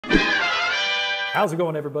How's it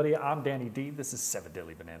going, everybody? I'm Danny D. This is 7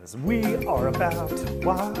 Deadly Bananas. We are about to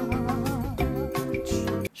watch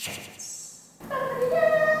Shameless.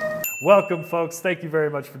 Welcome, folks. Thank you very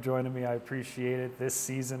much for joining me. I appreciate it. This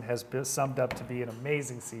season has been summed up to be an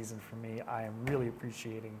amazing season for me. I am really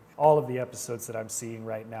appreciating all of the episodes that I'm seeing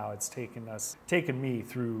right now. It's taken me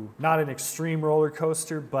through not an extreme roller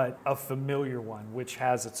coaster, but a familiar one, which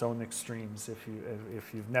has its own extremes. If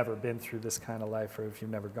you've never been through this kind of life, or if you've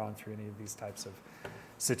never gone through any of these types of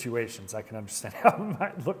situations, I can understand how it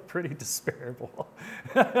might look pretty despairable.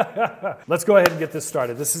 Let's go ahead and get this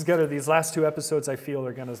started. These last two episodes, I feel,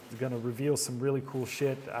 are gonna reveal some really cool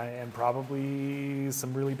shit and probably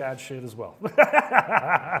some really bad shit as well.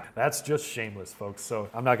 That's just shameless, folks. So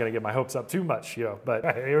I'm not gonna get my hopes up too much, but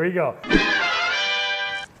here we go.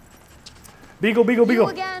 Beagle, Beagle, Beagle.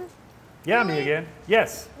 You again? Yeah, Really? me again.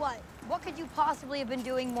 Yes. What could you possibly have been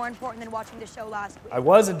doing more important than watching the show last week? I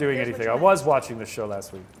wasn't doing Here's anything. what I you was watching the show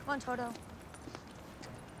last week. Come on, Toto.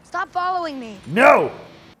 Stop following me. No!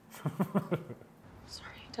 Sorry,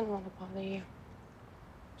 I didn't want to bother you.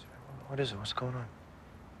 What is it? What's going on?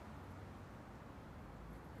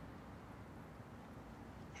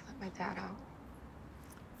 I let my dad out.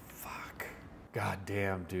 Fuck. God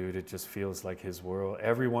damn, dude. It just feels like his world,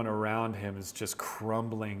 everyone around him is just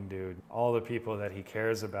crumbling, dude. All the people that he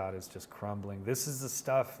cares about is just crumbling. This is the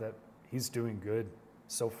stuff that he's doing good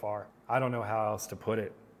so far. I don't know how else to put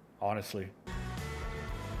it, honestly.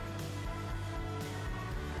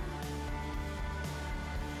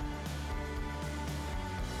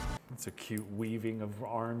 It's a cute weaving of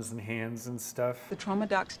arms and hands and stuff. The trauma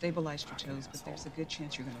doc stabilized your toes, but there's a good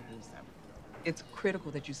chance you're going to lose them. It's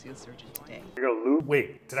critical that you see a surgeon today. You're gonna lose.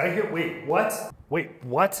 Wait, did I hear? Wait, what? Wait,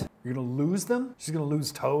 what? You're gonna lose them? She's gonna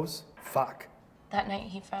lose toes? Fuck. That night,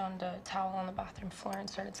 he found a towel on the bathroom floor and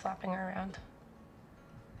started slapping her around.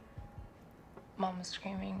 Mom was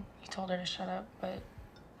screaming. He told her to shut up, but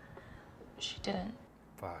she didn't.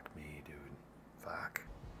 Fuck me, dude. Fuck.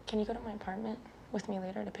 Can you go to my apartment with me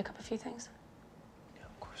later to pick up a few things? Yeah,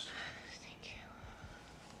 of course. Thank you.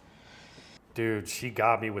 Dude, she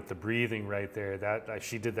got me with the breathing right there.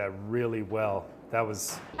 She did that really well. That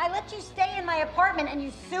was... I let you stay in my apartment and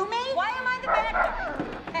you sue me? Why am I the bad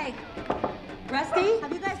guy? Hey, Rusty,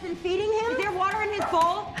 have you guys been feeding him? Is there water in his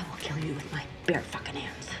bowl? I will kill you with my bare fucking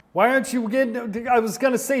hands. Why aren't you getting... I was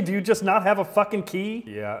gonna say, do you just not have a fucking key?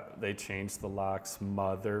 Yeah, they changed the locks,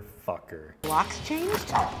 motherfucker. Locks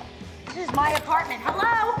changed? This is my apartment.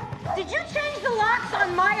 Hello? Did you change the locks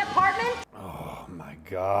on my apartment? Oh my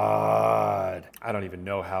God. I don't even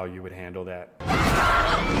know how you would handle that.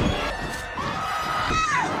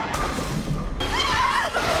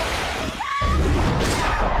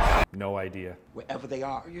 No idea. Wherever they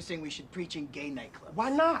are. You're saying we should preach in gay nightclubs? Why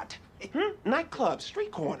not? Nightclubs,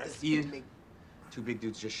 street corners. Excuse me. Two big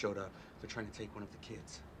dudes just showed up. They're trying to take one of the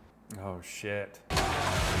kids. Oh shit.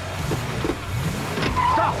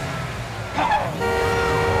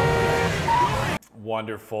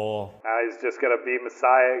 Wonderful. Now he's just gonna be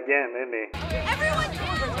Messiah again, isn't he? Everyone,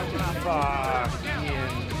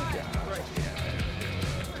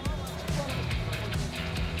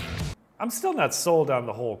 I'm still not sold on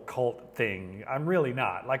the whole cult thing. I'm really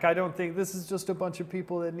not. Like, I don't think this is just a bunch of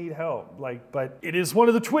people that need help. Like, but it is one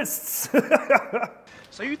of the twists.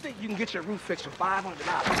 So you think you can get your roof fixed for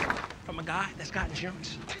 $500 from a guy that's got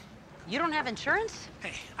insurance? You don't have insurance?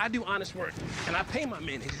 Hey, I do honest work, and I pay my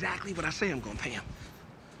men exactly what I say I'm gonna pay them.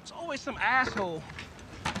 There's always some asshole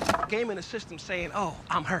gaming the system saying, oh,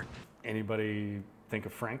 I'm hurt. Anybody think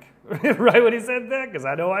of Frank right when he said that? Because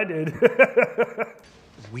I know I did.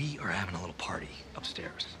 We are having a little party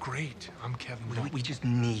upstairs. Great. I'm Kevin. We just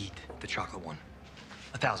need the chocolate one.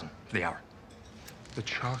 1,000 for the hour. The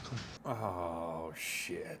chocolate. Oh,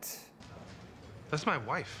 shit. That's my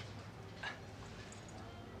wife.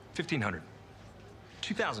 1,500.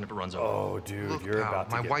 2,000 if it runs over. Oh, dude, Look, you're pal, about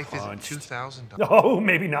to my get wife punched. isn't $2,000. Oh,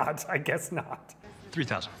 maybe not. I guess not.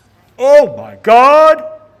 3,000. Oh, my God. I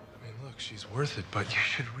mean, look, she's worth it, but you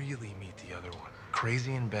should really meet the other one.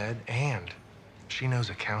 Crazy in bed, and she knows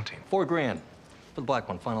accounting. $4 grand for the black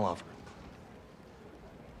one. Final offer.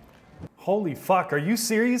 Holy fuck. Are you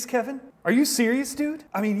serious, Kevin? Are you serious, dude?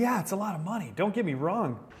 I mean, yeah, it's a lot of money. Don't get me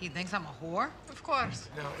wrong. He thinks I'm a whore? Of course.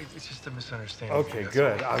 No, it's just a misunderstanding. Okay, That's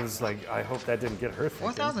good. all. I was like, I hope that didn't get her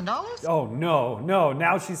thinking. $4,000? Oh, no, no.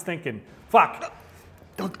 Now she's thinking, fuck.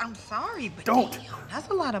 Don't. I'm sorry, but Don't. damn, that's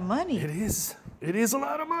a lot of money. It is. It is a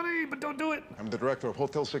lot of money, but don't do it. I'm the director of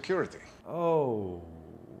hotel security. Oh,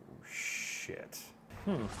 shit.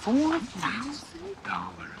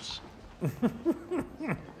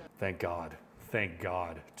 $4,000. Thank God. Thank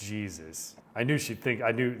God. Jesus. I knew,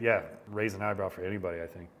 yeah, raise an eyebrow for anybody, I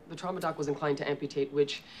think. The trauma doc was inclined to amputate,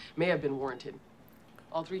 which may have been warranted.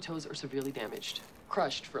 All 3 toes are severely damaged.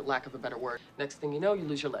 Crushed, for lack of a better word. Next thing you know, you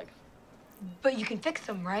lose your leg. But you can fix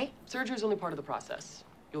them, right? Surgery is only part of the process.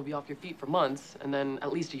 You'll be off your feet for months, and then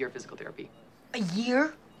at least a year of physical therapy. A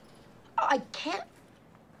year? I can't.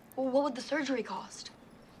 Well, what would the surgery cost?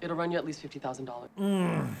 It'll run you at least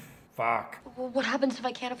 $50,000. Fuck. Well, what happens if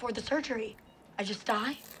I can't afford the surgery? I just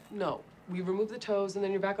die? No. We remove the toes, and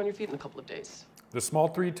then you're back on your feet in a couple of days. The small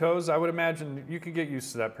 3 toes, I would imagine you could get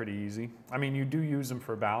used to that pretty easy. I mean, you do use them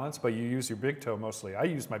for balance, but you use your big toe mostly. I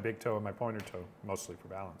use my big toe and my pointer toe mostly for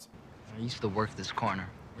balance. I used to work this corner.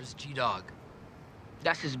 Where's G-Dog?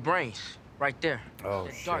 That's his brains, right there. Oh,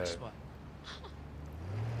 That shit. dark spot.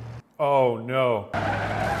 Oh, no.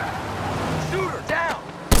 Shoot her down!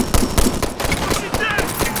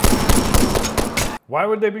 Why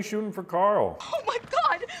would they be shooting for Carl? Oh my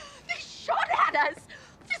God! They shot at us!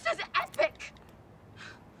 This is epic!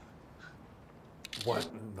 What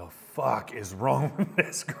in the fuck is wrong with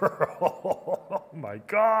this girl? Oh my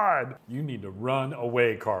God. You need to run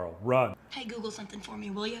away, Carl. Run. Hey, Google something for me,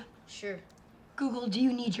 will you? Sure. Google, do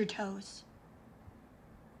you need your toes?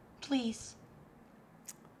 Please.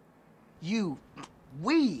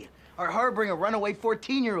 We are harboring a runaway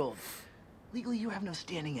 14-year-old. Legally, you have no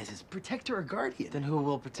standing as his protector or guardian. Then who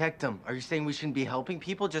will protect him? Are you saying we shouldn't be helping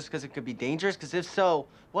people just because it could be dangerous? Because if so,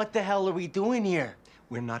 what the hell are we doing here?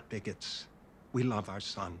 We're not bigots. We love our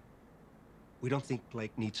son. We don't think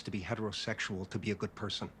Blake needs to be heterosexual to be a good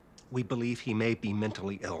person. We believe he may be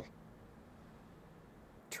mentally ill.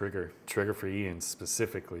 Trigger for Ian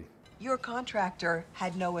specifically. Your contractor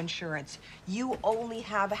had no insurance. You only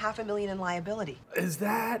have $500,000 in liability. Is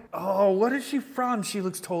that? Oh, what is she from? She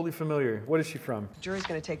looks totally familiar. What is she from? Jury's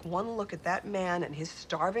gonna take one look at that man and his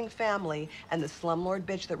starving family and the slumlord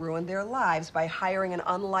bitch that ruined their lives by hiring an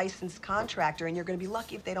unlicensed contractor, and you're gonna be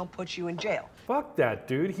lucky if they don't put you in jail. Fuck that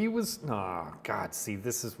dude. He was, oh God, see,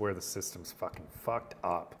 this is where the system's fucking fucked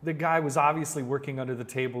up. The guy was obviously working under the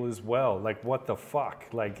table as well. Like, what the fuck?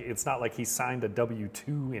 Like, it's not like he signed a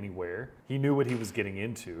W-2 anywhere. He knew what he was getting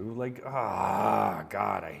into. Like,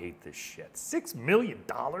 God, I hate this shit. $6 million?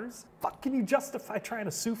 Fuck, can you justify trying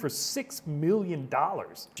to sue for $6 million?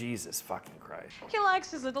 Jesus fucking Christ. He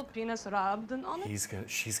likes his little penis rubbed and on it.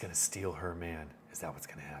 She's gonna steal her man. Is that what's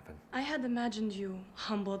gonna happen? I had imagined you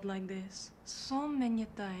humbled like this so many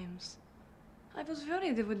times. I was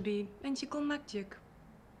worried it would be anticlimactic.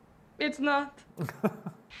 It's not.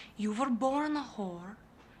 You were born a whore.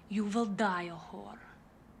 You will die a whore.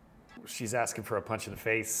 She's asking for a punch in the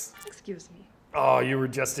face. Excuse me. Oh, you were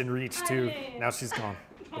just in reach too. Now she's gone.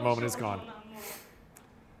 The moment is gone.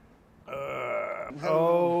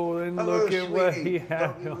 Oh, and look at what he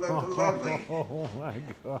had. Oh my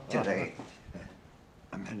God. Today,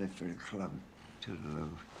 I'm headed for the club to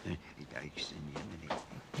the dikes in Yemeni.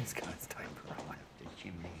 He's got his diaper on. The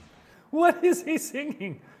chimney. What is he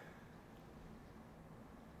singing?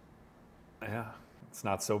 Yeah. It's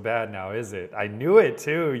not so bad now, is it? I knew it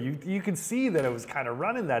too. You can see that it was kind of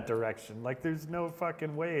running that direction. Like there's no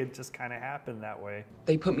fucking way it just kind of happened that way.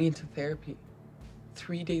 They put me into therapy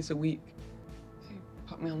 3 days a week. They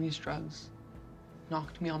put me on these drugs,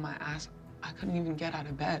 knocked me on my ass. I couldn't even get out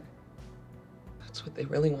of bed. That's what they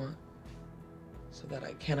really want. So that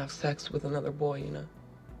I can't have sex with another boy, you know?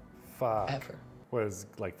 Fuck. Ever. What is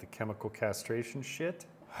like the chemical castration shit?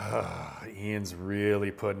 Ian's really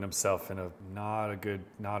putting himself in a not a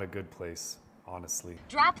good place, honestly.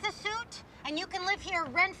 Drop the suit, and you can live here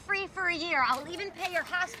rent-free for a year. I'll even pay your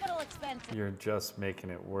hospital expenses. You're just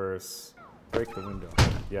making it worse. Break the window.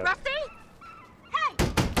 Yeah. Rusty? Hey!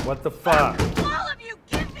 What the fuck? All of you,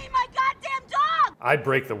 give me my goddamn dog! I'd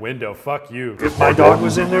break the window. Fuck you. If my dog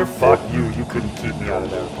was in there, fuck you. You couldn't keep me out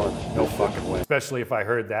of that apartment. No fucking way. Especially if I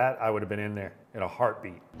heard that, I would have been in there in a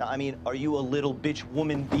heartbeat. I mean, are you a little bitch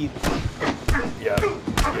woman beat? Yeah.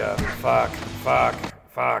 Fuck.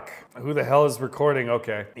 Who the hell is recording?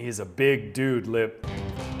 Okay. He's a big dude, Lip.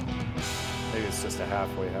 Maybe it's just a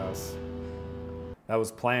halfway house. That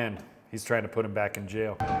was planned. He's trying to put him back in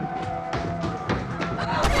jail.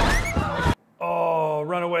 Oh,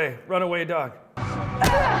 run away, dog.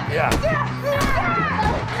 Yeah.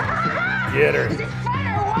 Get her. Is it fun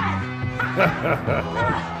or what?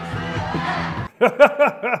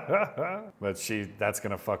 But that's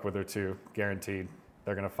gonna fuck with her too, guaranteed.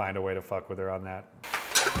 They're gonna find a way to fuck with her on that.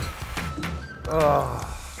 Oh,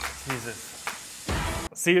 Jesus.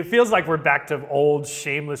 See, it feels like we're back to old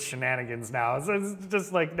shameless shenanigans now. It's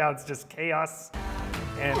just like, now it's just chaos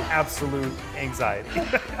and absolute anxiety.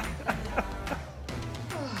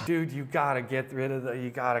 Dude, you gotta get rid of you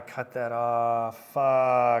gotta cut that off.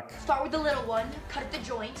 Fuck. Start with the little one, cut at the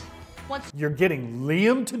joint. Once You're getting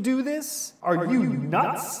Liam to do this? Are you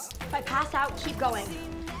nuts? if I pass out, keep going.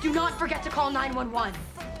 Do not forget to call 911.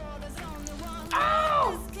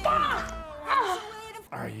 Oh, fuck! Ah.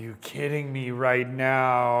 Are you kidding me right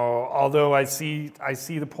now? Although I see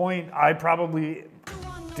the point. I probably,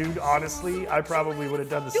 dude, honestly, I probably would have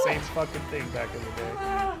done the same fucking thing back in the day.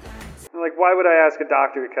 Like, why would I ask a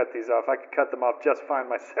doctor to cut these off? I could cut them off just fine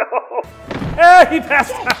myself. Hey, he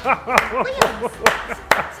passed out!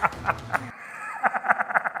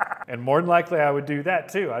 And more than likely, I would do that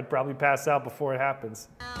too. I'd probably pass out before it happens.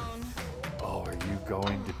 Oh, are you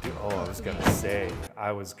going to do? Oh, I was gonna say.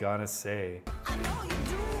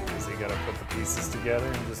 Is he gonna put the pieces together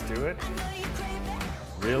and just do it?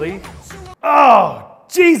 Really? Oh,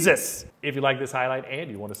 Jesus! If you like this highlight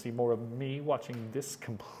and you want to see more of me watching this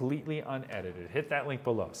completely unedited, hit that link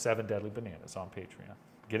below, 7 Deadly Bananas on Patreon.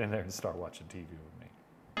 Get in there and start watching TV with me.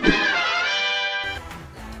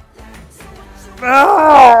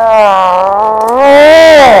 Oh,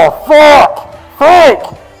 fuck!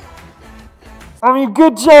 Fuck! I mean,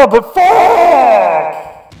 good job, but fuck!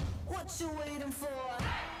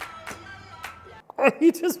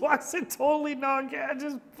 He just walks in totally non-casual,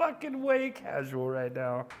 just fucking way casual right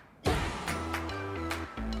now.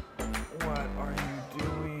 What are you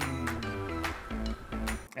doing?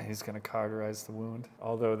 And he's gonna cauterize the wound.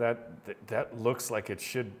 Although that looks like it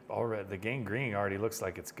should already, the gangrene already looks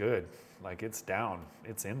like it's good. Like it's down,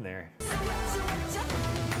 it's in there.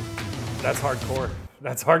 That's hardcore.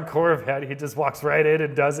 That's hardcore of that. He just walks right in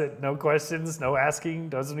and does it. No questions, no asking,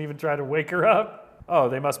 doesn't even try to wake her up. Oh,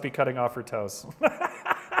 they must be cutting off her toes.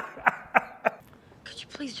 Could you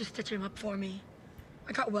please just stitch him up for me?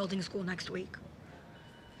 I got welding school next week.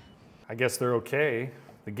 I guess they're okay.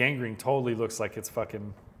 The gangrene totally looks like it's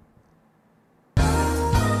fucking...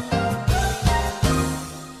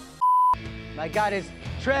 My God is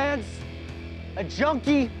trans, a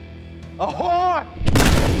junkie, a whore!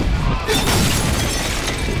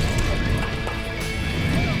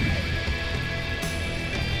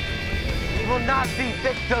 We will not be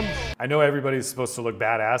victims. I know everybody's supposed to look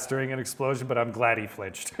badass during an explosion, but I'm glad he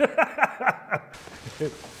flinched.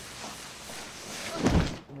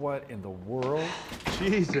 What in the world?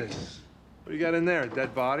 Jesus. What do you got in there? A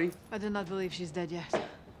dead body? I do not believe she's dead yet.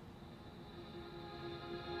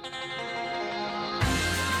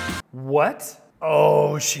 What?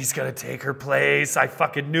 Oh, she's gonna take her place. I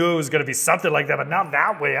fucking knew it was gonna be something like that, but not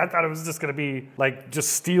that way. I thought it was just gonna be like,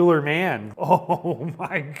 just steal her man. Oh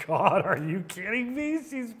my God, are you kidding me?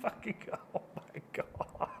 She's fucking, oh my God.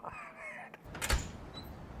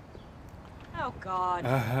 Oh, God.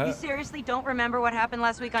 You seriously don't remember what happened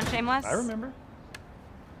last week on Shameless? I remember.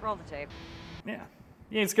 Roll the tape. Yeah.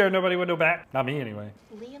 You ain't scared nobody with no bat. Not me, anyway.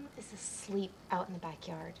 Liam is asleep out in the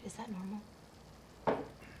backyard. Is that normal?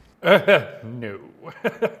 No.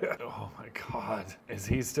 Oh my God. Is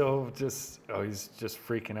he still just, oh, he's just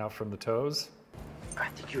freaking out from the toes? I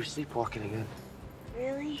think you were sleepwalking again.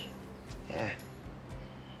 Really? Yeah.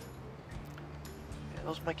 Yeah,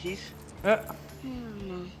 those my keys?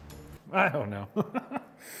 I don't know.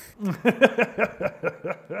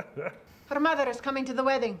 Her mother is coming to the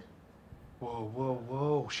wedding. Whoa, whoa,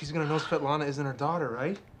 whoa. She's gonna know Svetlana isn't her daughter,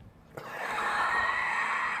 right?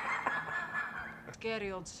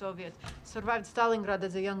 Scary old Soviet. Survived Stalingrad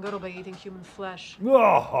as a young girl by eating human flesh.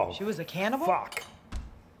 Oh, She was a cannibal? fuck.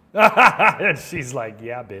 And she's like,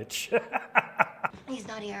 yeah, bitch. He's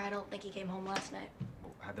not here. I don't think he came home last night.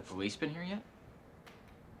 Have the police been here yet?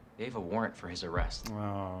 They have a warrant for his arrest.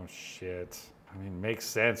 Oh, shit. I mean, makes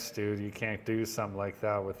sense, dude. You can't do something like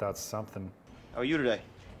that without something. How are you today?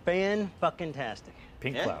 Fan-fucking-tastic.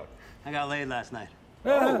 Pink cloud. I got laid last night.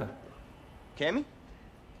 Oh. Cammy?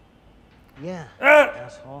 Yeah.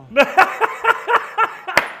 Asshole.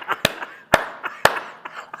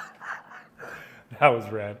 That was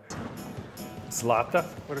rad. Zlata?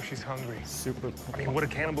 What if she's hungry? Super. I mean, what do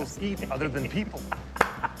cannibals eat other than people?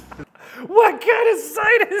 What kind of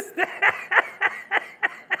sight is that?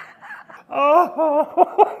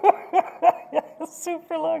 Oh,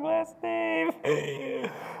 super long last name.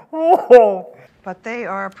 Oh. But they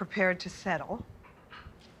are prepared to settle.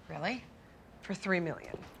 Really? For $3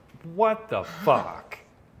 million. What the fuck?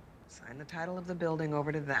 Sign the title of the building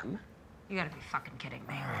over to them. You gotta be fucking kidding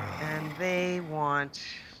me. And they want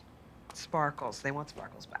Sparkles. They want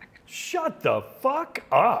Sparkles back. Shut the fuck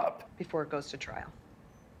up. Before it goes to trial.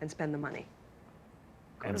 And spend the money.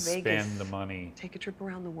 Go And to Vegas, spend the money. take a trip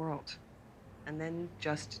around the world. And then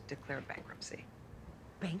just declare bankruptcy.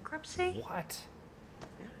 Bankruptcy? What?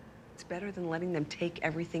 It's better than letting them take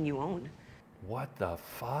everything you own. What the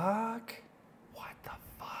fuck? What the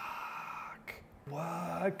fuck?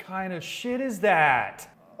 What kind of shit is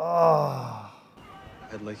that? Oh.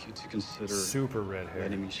 I'd like you to consider super red hair.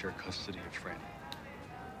 letting me share custody of Fran.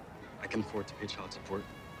 I can afford to pay child support,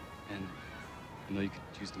 and I know you could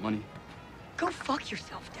use the money. Go fuck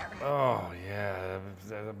yourself, Derek. Oh, yeah,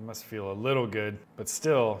 that must feel a little good, but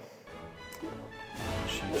still.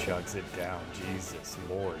 She chugs it down, Jesus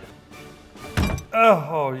Lord.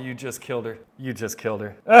 Oh, you just killed her. You just killed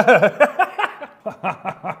her.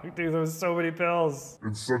 Dude, there was so many pills.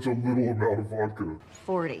 It's such a little amount of vodka.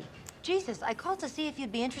 40. Jesus, I called to see if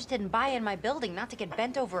you'd be interested in buying my building, not to get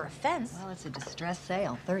bent over a fence. Well, it's a distressed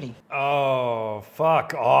sale. 30. Oh,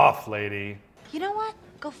 fuck off, lady. You know what?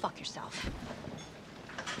 Go fuck yourself.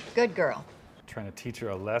 Good girl. Trying to teach her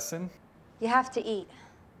a lesson? You have to eat.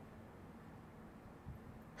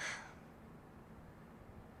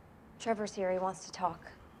 Trevor's here. He wants to talk.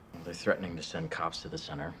 They're threatening to send cops to the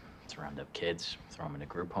center to round up kids, throw them into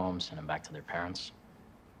group homes, send them back to their parents.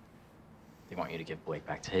 They want you to give Blake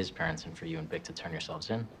back to his parents and for you and Vic to turn yourselves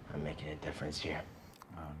in. I'm making a difference here.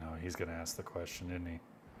 Oh no, he's gonna ask the question, isn't he?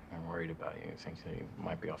 I'm worried about you. Think that you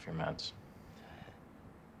might be off your meds.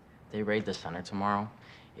 They raid the center tomorrow.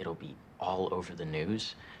 It'll be all over the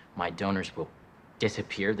news. My donors will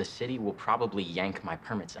disappear. The city will probably yank my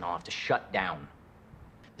permits and I'll have to shut down.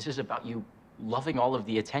 This is about you loving all of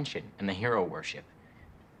the attention and the hero worship.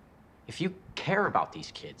 If you care about these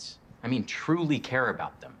kids, I mean truly care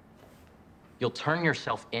about them, you'll turn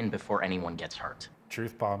yourself in before anyone gets hurt.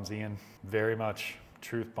 Truth bombs, Ian. Very much.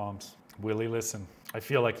 Truth bombs. Will he listen? I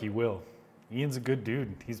feel like he will. Ian's a good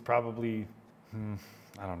dude. He's probably,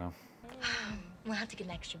 I don't know. We'll have to get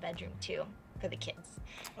an extra bedroom, too, for the kids.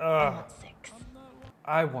 I Uh, want 6.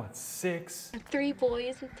 I want 6. 3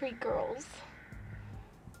 boys and 3 girls.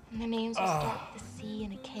 And their names will start with a C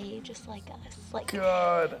and a K, just like us. Like,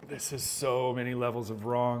 God, this is so many levels of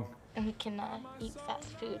wrong. and we can eat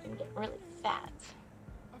fast food and get really fat.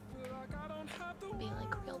 Be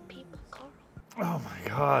like real people, Carl. Oh my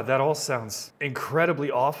God, that all sounds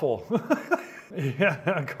incredibly awful.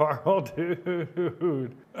 Yeah, Carl,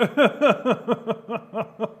 dude.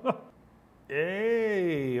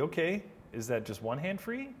 Hey, okay. Is that just one hand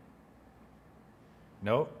free?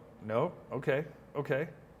 Nope, nope, okay, okay.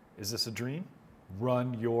 Is this a dream?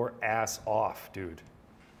 Run your ass off, dude.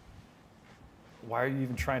 Why are you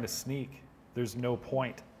even trying to sneak? There's no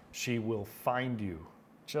point. She will find you.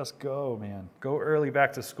 Just go, man. Go early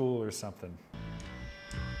back to school or something.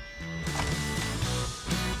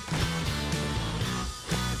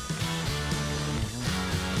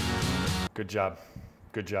 Good job.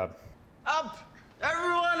 Good job. Up!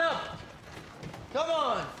 Everyone up! Come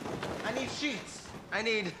on! I need sheets. I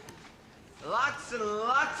need lots and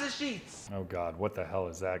lots of sheets. Oh God, what the hell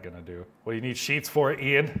is that gonna do? What do you need sheets for,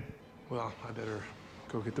 Ian? Well, I better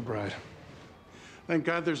go get the bride. Thank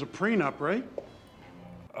God there's a prenup, right?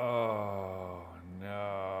 Oh,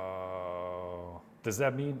 no. Does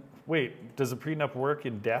that mean, wait, does a prenup work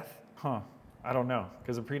in death? Huh, I don't know.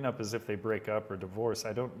 Because a prenup is if they break up or divorce.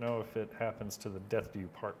 I don't know if it happens to the death do you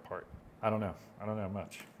part. I don't know. I don't know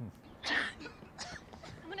much.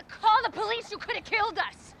 I'm gonna call the police. You could have killed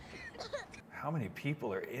us. How many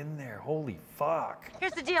people are in there? Holy fuck.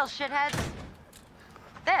 Here's the deal, shitheads.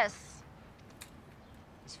 This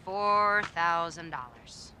is $4,000.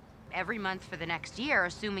 Every month for the next year,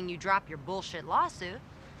 assuming you drop your bullshit lawsuit,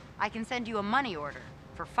 I can send you a money order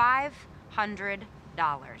for $500.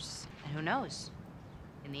 And who knows?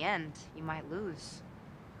 In the end, you might lose.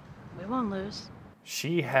 We won't lose.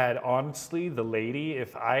 She had, honestly, the lady,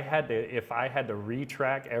 if I had to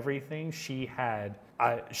retrack everything, she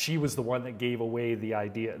was the one that gave away the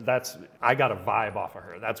idea. I got a vibe off of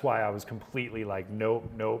her. That's why I was completely like, nope,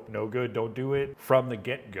 nope, no good, don't do it from the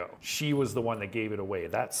get-go. She was the one that gave it away.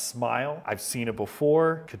 That smile, I've seen it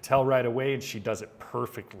before, could tell right away, and she does it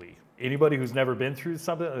perfectly. Anybody who's never been through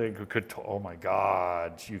something could, oh my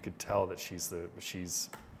God, you could tell that she's the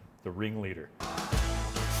ringleader.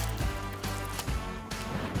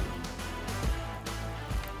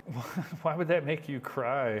 Why would that make you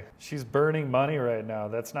cry? She's burning money right now.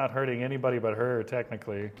 That's not hurting anybody but her,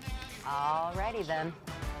 technically. Alrighty then.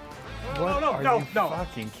 What are you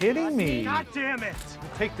fucking kidding me? God damn it!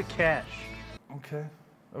 Take the cash. Okay,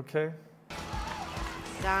 okay.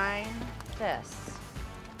 Sign this.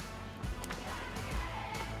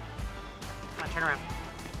 Come on, turn around.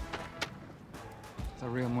 Is that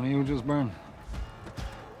real money you just burned?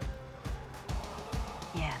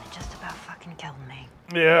 Yeah, and it just about fucking killed me.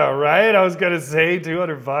 Yeah, right? I was gonna say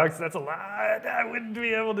 $200. That's a lot. I wouldn't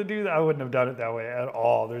be able to do that. I wouldn't have done it that way at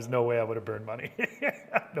all. There's no way I would have burned money.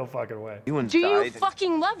 No fucking way. Do you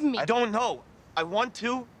fucking love me? I don't know. I want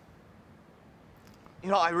to. You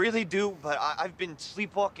know, I really do, but I've been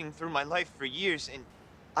sleepwalking through my life for years, and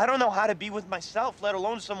I don't know how to be with myself, let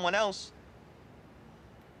alone someone else.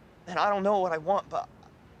 And I don't know what I want, but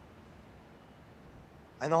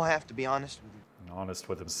I know I have to be honest with you. And honest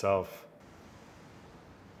with himself.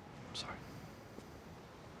 I'm sorry.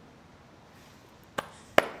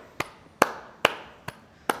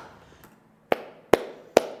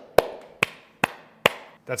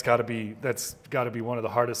 That's got to be one of the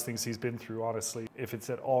hardest things he's been through, honestly. If it's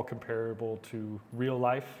at all comparable to real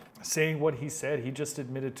life, saying what he said, he just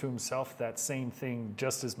admitted to himself that same thing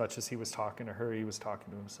just as much as he was talking to her. He was talking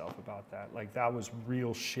to himself about that. Like, that was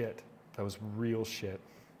real shit. That was real shit.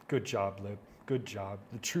 Good job, Lip. Good job.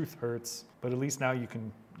 The truth hurts, but at least now you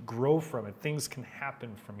can grow from it. Things can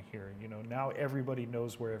happen from here. You know, now everybody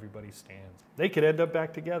knows where everybody stands. They could end up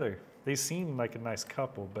back together. They seem like a nice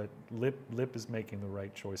couple, but Lip is making the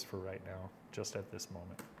right choice for right now, just at this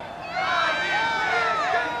moment.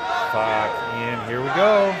 Fuck, Ian, here we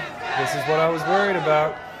go. This is what I was worried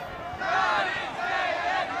about.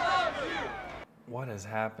 What is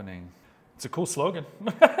happening? It's a cool slogan.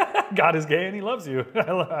 God is gay and he loves you.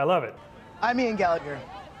 I love it. I'm Ian Gallagher.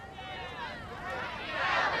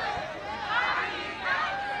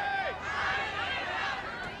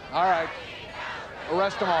 All right.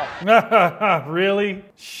 Arrest them all. Really?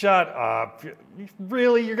 Shut up.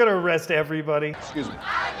 Really? You're gonna arrest everybody? Excuse me.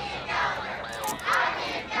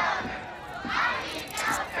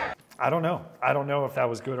 I don't know. I don't know if that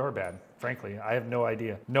was good or bad. Frankly, I have no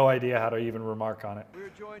idea. No idea how to even remark on it.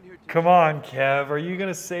 Come on, Kev. Are you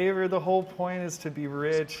gonna save her? The whole point is to be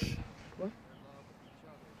rich. What?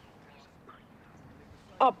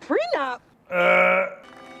 A prenup?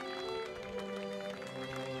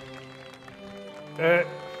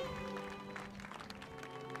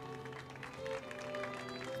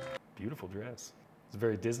 Beautiful dress. It's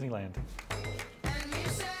very Disneyland.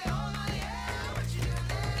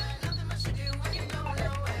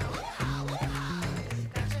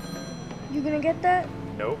 You gonna get that?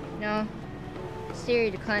 Nope. No.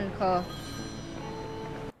 Siri declined the call.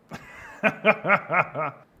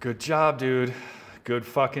 Good job, dude. Good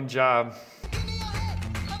fucking job.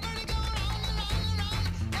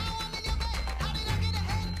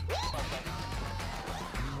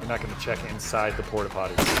 You're not gonna check inside the porta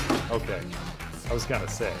potties. Okay. I was gonna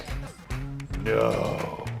say.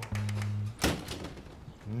 No.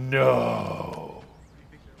 No.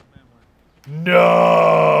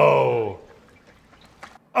 No.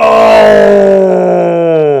 Oh!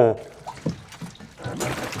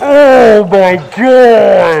 Oh my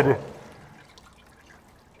God!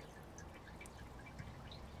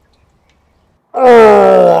 Oh!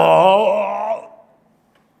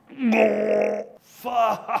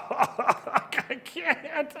 Fuck!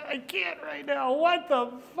 I can't right now. What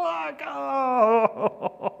the fuck?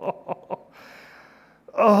 Oh!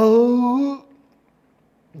 Oh!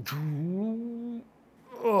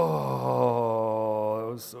 Oh, that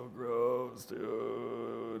was so gross,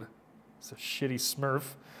 dude. It's a shitty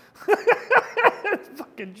Smurf.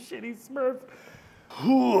 Fucking shitty Smurf.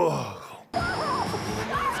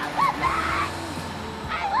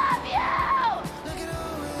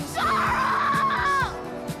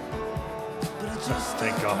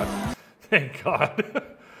 Thank God. Thank God.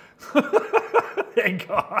 Thank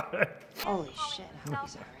God. Holy shit, I hope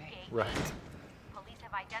he's alright. Right.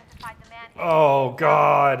 Oh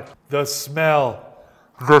God, the smell.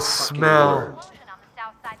 The smell.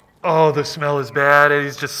 Oh, the smell is bad. And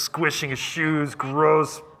he's just squishing his shoes.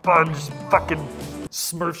 Gross, sponge, fucking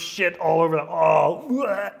Smurf shit all over the.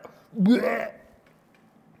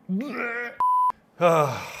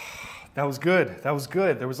 Oh. That was good. That was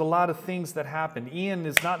good. There was a lot of things that happened. Ian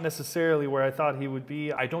is not necessarily where I thought he would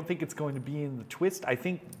be. I don't think it's going to be in the twist. I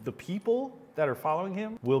think the people that are following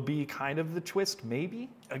him will be kind of the twist, maybe.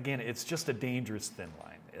 Again, it's just a dangerous thin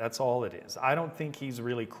line. That's all it is. I don't think he's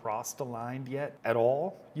really crossed the line yet at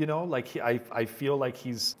all. You know, like I feel like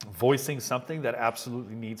he's voicing something that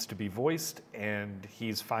absolutely needs to be voiced, and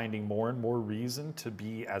he's finding more and more reason to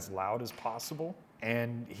be as loud as possible.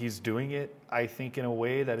 And he's doing it, I think, in a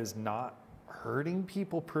way that is not hurting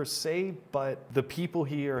people per se, but the people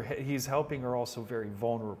he's helping are also very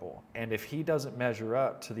vulnerable. And if he doesn't measure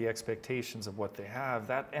up to the expectations of what they have,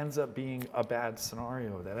 that ends up being a bad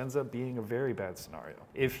scenario. That ends up being a very bad scenario.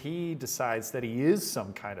 If he decides that he is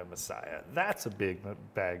some kind of messiah, that's a big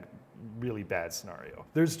really bad scenario.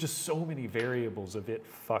 There's just so many variables of it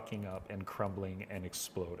fucking up and crumbling and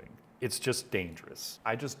exploding. It's just dangerous.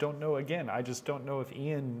 I just don't know, again, I just don't know if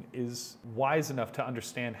Ian is wise enough to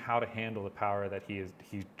understand how to handle the power that he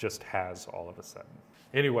just has all of a sudden.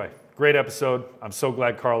 Anyway, great episode. I'm so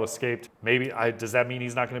glad Carl escaped. Maybe, does that mean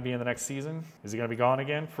he's not gonna be in the next season? Is he gonna be gone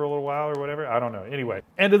again for a little while or whatever? I don't know. Anyway,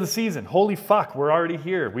 end of the season. Holy fuck, we're already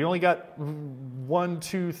here. We only got 1,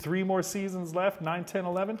 2, 3 more seasons left, 9, 10,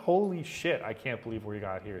 11. Holy shit, I can't believe we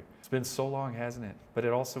got here. It's been so long, hasn't it? But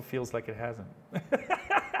it also feels like it hasn't.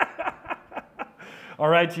 All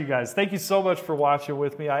right, you guys, thank you so much for watching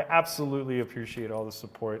with me. I absolutely appreciate all the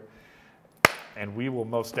support. And we will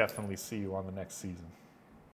most definitely see you on the next season.